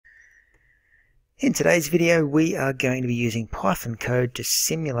In today's video, we are going to be using Python code to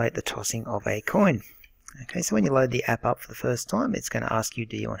simulate the tossing of a coin. Okay, so when you load the app up for the first time, it's going to ask you,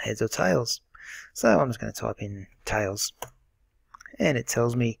 do you want heads or tails? So I'm just going to type in tails. And it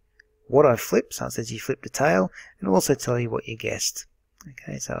tells me what I flipped, so it says you flipped a tail, and it'll also tell you what you guessed.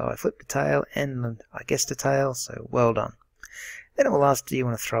 Okay, so I flipped a tail and I guessed a tail, so well done. Then it will ask, do you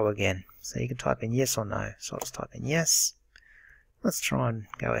want to throw again? So you can type in yes or no. So I'll just type in yes. Let's try and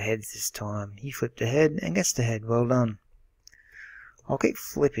go aheads this time. You flipped ahead and guessed ahead. Well done. I'll keep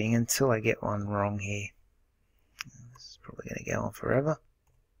flipping until I get one wrong here. This is probably going to go on forever.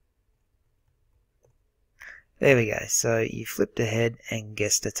 There we go. So you flipped ahead and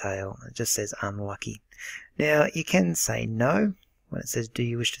guessed a tail. It just says unlucky. Now you can say no when it says do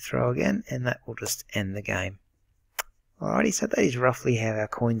you wish to throw again, and that will just end the game. Alrighty, so that is roughly how our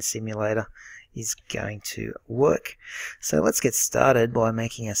coin simulator is going to work. So let's get started by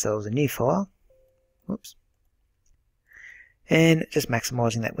making ourselves a new file. Whoops. And just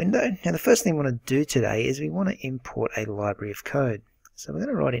maximizing that window. Now the first thing we want to do today is we want to import a library of code. So we're going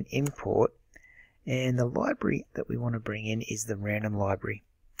to write an import, and the library that we want to bring in is the random library.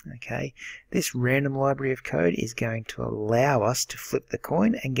 Okay, this random library of code is going to allow us to flip the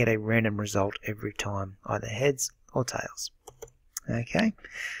coin and get a random result every time, either heads or tails. Okay.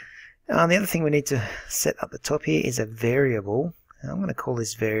 The other thing we need to set up the top here is a variable. I'm going to call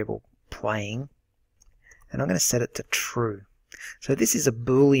this variable playing, and I'm going to set it to true. So this is a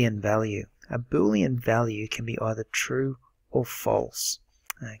Boolean value. A Boolean value can be either true or false.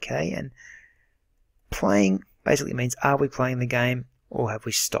 Okay, and playing basically means, are we playing the game or have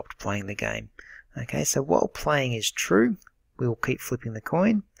we stopped playing the game? Okay, so while playing is true, we will keep flipping the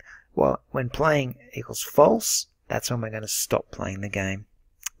coin. While when playing equals false, that's when we're going to stop playing the game.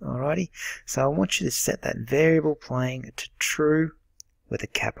 Alrighty, so I want you to set that variable playing to true with a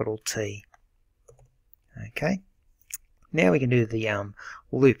capital T. Okay, now we can do the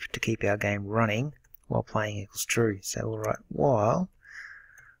loop to keep our game running while playing equals true. So we'll write while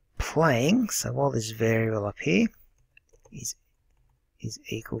playing, so while this variable up here is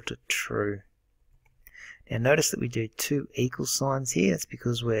equal to true. Now notice that we do two equal signs here. That's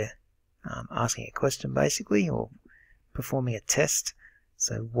because we're asking a question basically, or performing a test.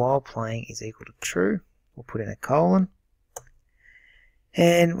 So while playing is equal to true, we'll put in a colon,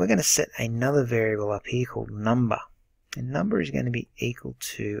 and we're going to set another variable up here called number, and number is going to be equal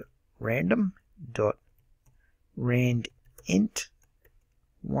to random dot rand int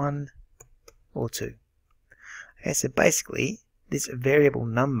 1 or 2. Okay, so basically this variable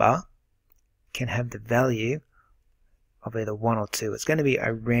number can have the value of either 1 or 2. It's going to be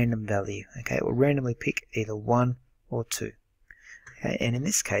a random value. Okay, it will randomly pick either 1 or 2. Okay, and in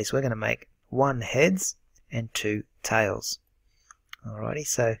this case we're going to make 1 heads and 2 tails. Alrighty,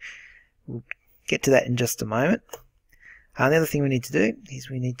 so we'll get to that in just a moment. The other thing we need to do is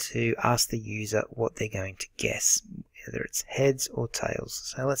we need to ask the user what they're going to guess, whether it's heads or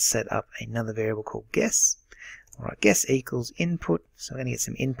tails. So let's set up another variable called guess. Alright, guess equals input, so we're going to get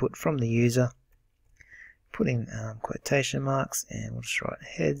some input from the user. Put in quotation marks, and we'll just write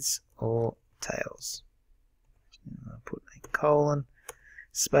heads or tails. I'll put a colon,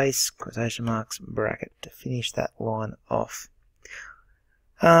 space, quotation marks, bracket to finish that line off.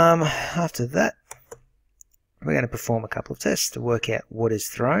 After that, we're going to perform a couple of tests to work out what is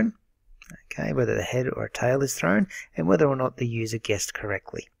thrown, okay, whether the head or a tail is thrown, and whether or not the user guessed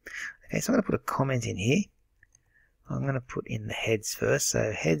correctly. Okay, so I'm going to put a comment in here. I'm going to put in the heads first.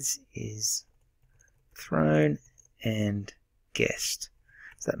 So heads is thrown and guessed.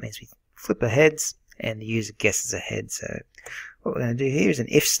 So that means we flip a heads and the user guesses a head. So what we're going to do here is an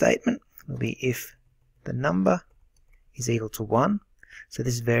if statement. It will be if the number is equal to 1. So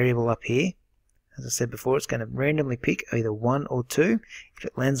this variable up here, as I said before, it's going to randomly pick either 1 or 2. If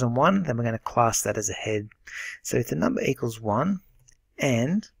it lands on 1, then we're going to class that as a head. So if the number equals 1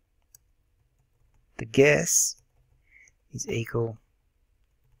 and the guess is equal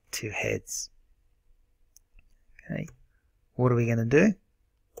to heads, okay, what are we going to do?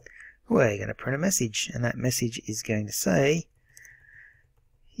 We're going to print a message, and that message is going to say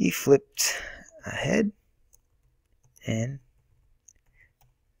you flipped a head and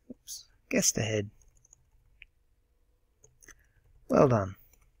guessed a head. Well done.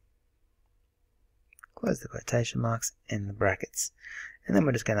 Close the quotation marks and the brackets, and then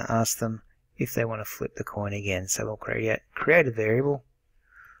we're just going to ask them if they want to flip the coin again. So we'll create a variable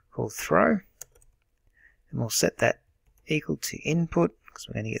called throw, and we'll set that equal to input, because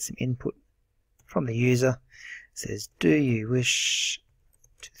we're going to get some input from the user. It says, do you wish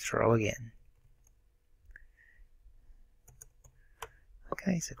to throw again?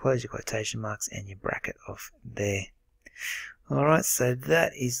 Okay, so close your quotation marks and your bracket off there. Alright, so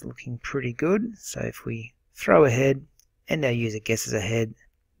that is looking pretty good. So if we throw ahead and our user guesses ahead,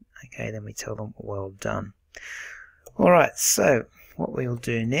 okay, then we tell them well done. Alright, so what we'll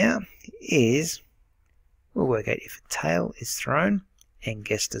do now is we'll work out if a tail is thrown and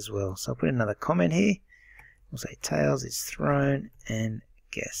guessed as well. So I'll put another comment here. We'll say tails is thrown and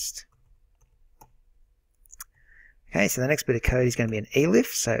guessed. Okay, so the next bit of code is going to be an elif.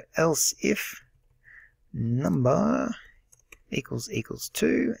 So else if number equals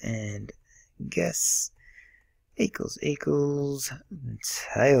 2 and guess equals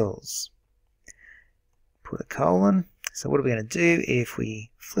tails. Put a colon. So what are we going to do if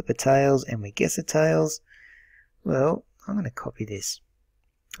we flip a tails and we guess a tails? Well, I'm going to copy this.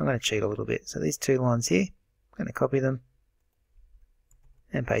 I'm going to cheat a little bit. So these two lines here, I'm going to copy them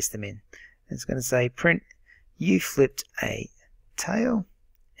and paste them in. And it's going to say print you flipped a tail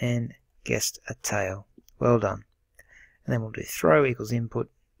and guessed a tail. Well done. And then we'll do throw equals input.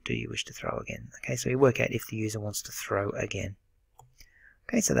 Do you wish to throw again? Okay, so we work out if the user wants to throw again.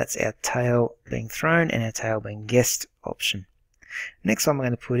 Okay, so that's our tail being thrown and our tail being guessed option. Next one we're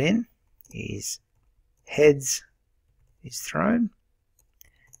going to put in is heads is thrown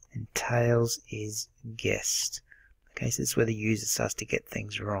and tails is guessed. Okay, so this is where the user starts to get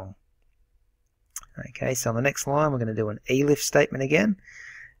things wrong. Okay, so on the next line we're going to do an elif statement again,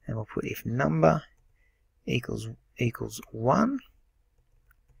 and we'll put if number equals 1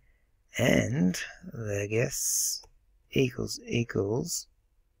 and the guess equals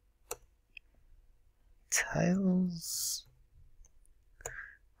tails.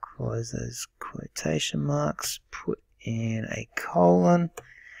 Close those quotation marks, put in a colon,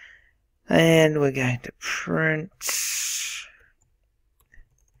 and we're going to print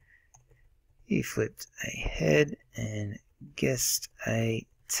you flipped a head and guessed a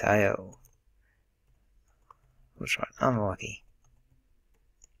tail. Let's try unlucky.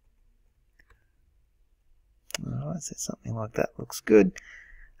 Alright, so something like that looks good.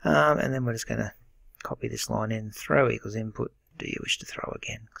 And then we're just going to copy this line in, throw equals input, do you wish to throw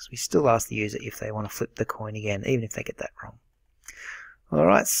again? Because we still ask the user if they want to flip the coin again, even if they get that wrong.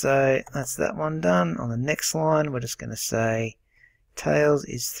 Alright, so that's that one done. On the next line, we're just going to say tails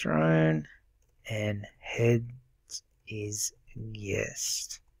is thrown and heads is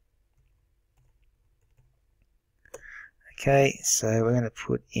guessed. Okay, so we're going to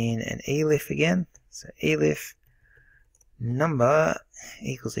put in an elif again. So elif number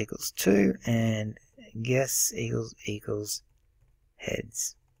equals 2 and guess equals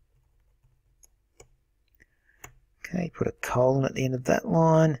heads. Okay, put a colon at the end of that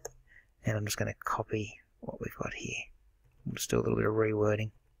line, and I'm just going to copy what we've got here. We'll just do a little bit of rewording.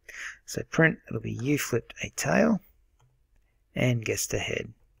 So print, it'll be you flipped a tail and guessed a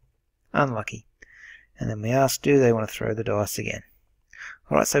head. Unlucky. And then we ask, do they want to throw the dice again?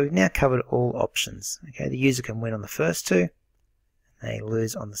 Alright, so we've now covered all options. Okay, the user can win on the first two, and they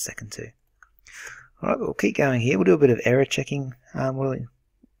lose on the second two. Alright, but we'll keep going here. We'll do a bit of error checking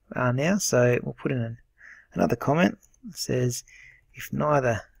now. So we'll put in another comment that says, if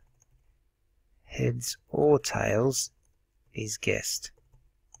neither heads or tails is guessed.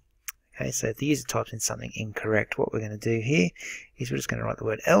 Okay, so if the user types in something incorrect, what we're going to do here is we're just going to write the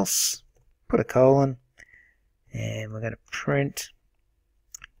word else, put a colon, and we're going to print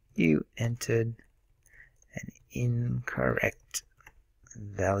you entered an incorrect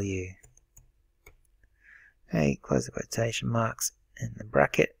value. Okay, close the quotation marks and the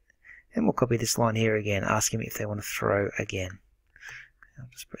bracket, and we'll copy this line here again, ask them if they want to throw again. I'll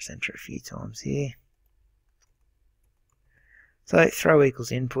just press enter a few times here. So throw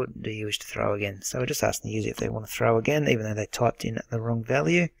equals input, do you wish to throw again? So we're just asking the user if they want to throw again, even though they typed in the wrong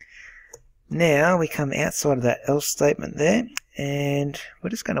value. Now we come outside of that else statement there, and we're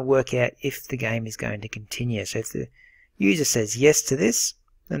just going to work out if the game is going to continue. So if the user says yes to this,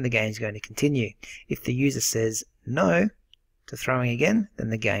 then the game is going to continue. If the user says no to throwing again, then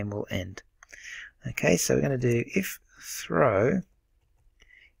the game will end. Okay, so we're going to do if throw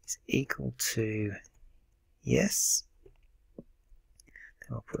is equal to yes,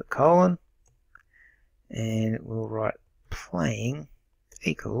 then we'll put a colon, and we'll write playing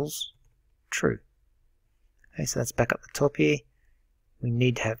equals true. Okay, so that's back up the top here. We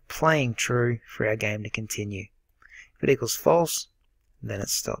need to have playing true for our game to continue. If it equals false, then it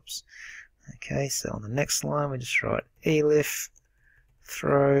stops. Okay, so on the next line we just write elif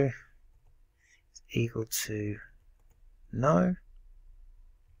throw is equal to no.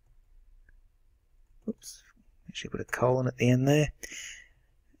 Oops, actually put a colon at the end there.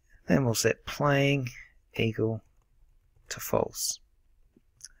 Then we'll set playing equal to false.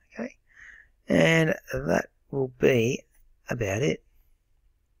 And that will be about it.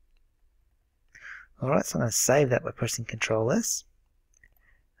 Alright, so I'm going to save that by pressing Ctrl S.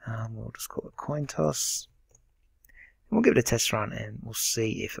 We'll just call it coin toss. And we'll give it a test run and we'll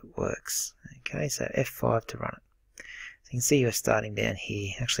see if it works. Okay, so F5 to run it. So you can see you're starting down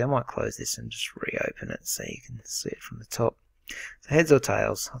here. Actually, I might close this and just reopen it so you can see it from the top. So heads or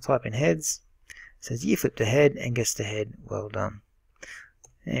tails? I'll type in heads. It says you flipped ahead and guessed ahead. Well done.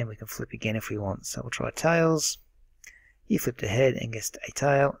 And we can flip again if we want. So we'll try tails. You flipped ahead and guessed a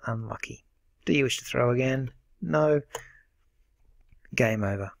tail. Unlucky. Do you wish to throw again? No. Game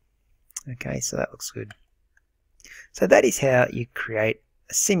over. Okay, so that looks good. So that is how you create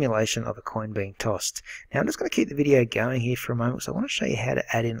a simulation of a coin being tossed. Now I'm just going to keep the video going here for a moment, so I want to show you how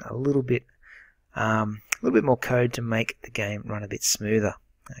to add in a little bit more code to make the game run a bit smoother.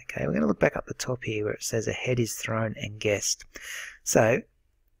 Okay, we're going to look back up the top here where it says a head is thrown and guessed. So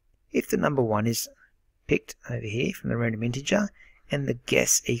if the number 1 is picked over here from the random integer and the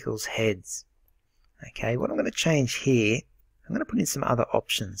guess equals heads. Okay, what I'm going to change here, I'm going to put in some other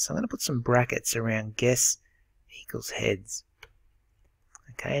options. So I'm going to put some brackets around guess equals heads.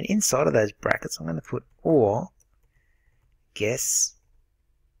 Okay, and inside of those brackets I'm going to put or guess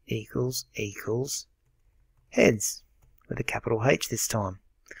equals heads with a capital H this time.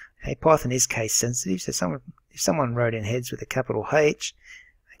 Okay, Python is case sensitive, so if someone wrote in heads with a capital H,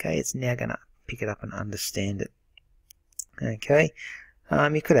 okay, it's now going to pick it up and understand it. Okay,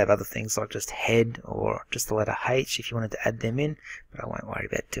 you could have other things like just head or just the letter H if you wanted to add them in, but I won't worry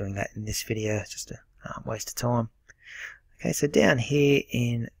about doing that in this video. It's just a waste of time. Okay, so down here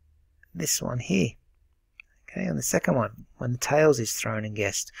in this one here, okay, on the second one, when the tails is thrown and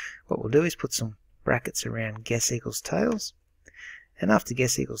guessed, what we'll do is put some brackets around guess equals tails, and after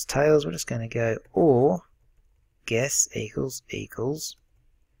guess equals tails, we're just going to go or guess equals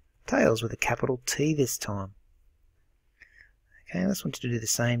tails with a capital T this time. Okay, I just want you to do the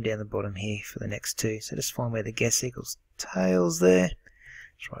same down the bottom here for the next two. So just find where the guess equals tails there.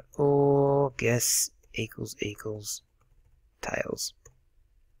 Just write or guess equals tails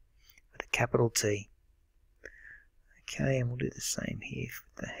with a capital T. Okay, and we'll do the same here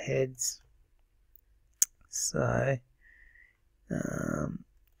for the heads. So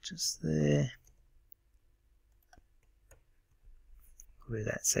just there. We'll do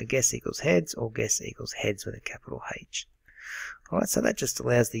that. So guess equals heads or guess equals heads with a capital H. Alright, so that just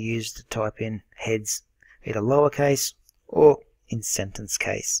allows the user to type in heads either lowercase or in sentence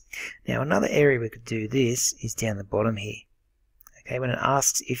case. Now another area we could do this is down the bottom here. Okay, when it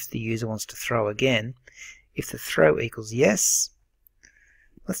asks if the user wants to throw again, if the throw equals yes,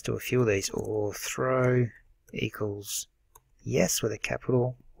 let's do a few of these. Or throw equals yes with a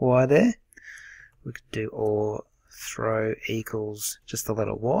capital Y there. We could do or throw equals just the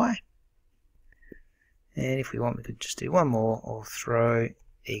letter Y. And if we want, we could just do one more, or throw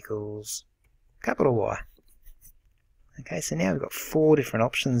equals capital Y. Okay, so now we've got 4 different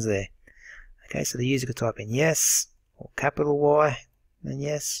options there. Okay, so the user could type in yes, or capital Y, then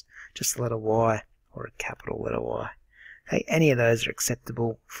yes, just the letter Y, or a capital letter Y. Okay, any of those are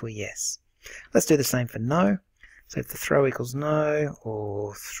acceptable for yes. Let's do the same for no. So if the throw equals no,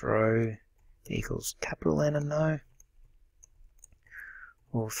 or throw equals capital N and no,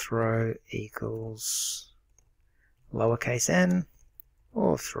 or throw equals lowercase n,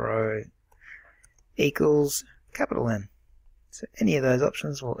 or throw equals capital N. So any of those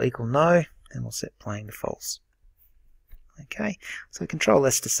options will equal no, and we'll set playing to false. Okay, so Control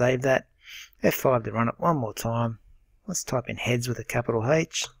S to save that, F5 to run it one more time. Let's type in heads with a capital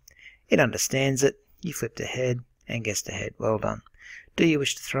H. It understands it. You flipped ahead and guessed ahead. Well done. Do you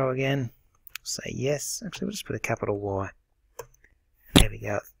wish to throw again? Say yes. Actually, we'll just put a capital Y. There we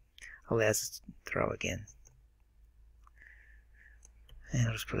go. Allows us to throw again. And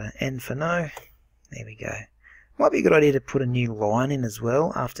I'll just put an N for no. There we go. Might be a good idea to put a new line in as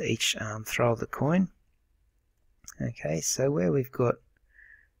well after each throw of the coin. Okay, so where we've got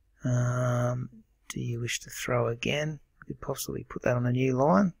do you wish to throw again, we could possibly put that on a new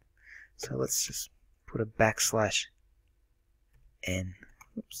line. So let's just put a backslash N.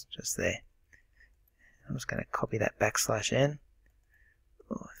 Oops, just there. I'm just going to copy that backslash N.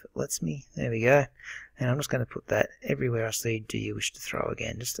 Oh, if it lets me, there we go. And I'm just going to put that everywhere I see do you wish to throw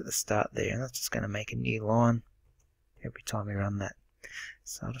again, just at the start there, and that's just going to make a new line every time we run that.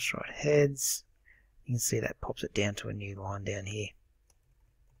 So I'll just write heads. You can see that pops it down to a new line down here.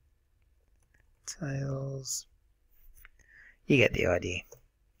 Tails. You get the idea.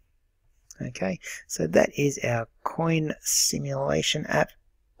 Okay, so that is our coin simulation app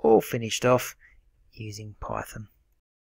all finished off using Python.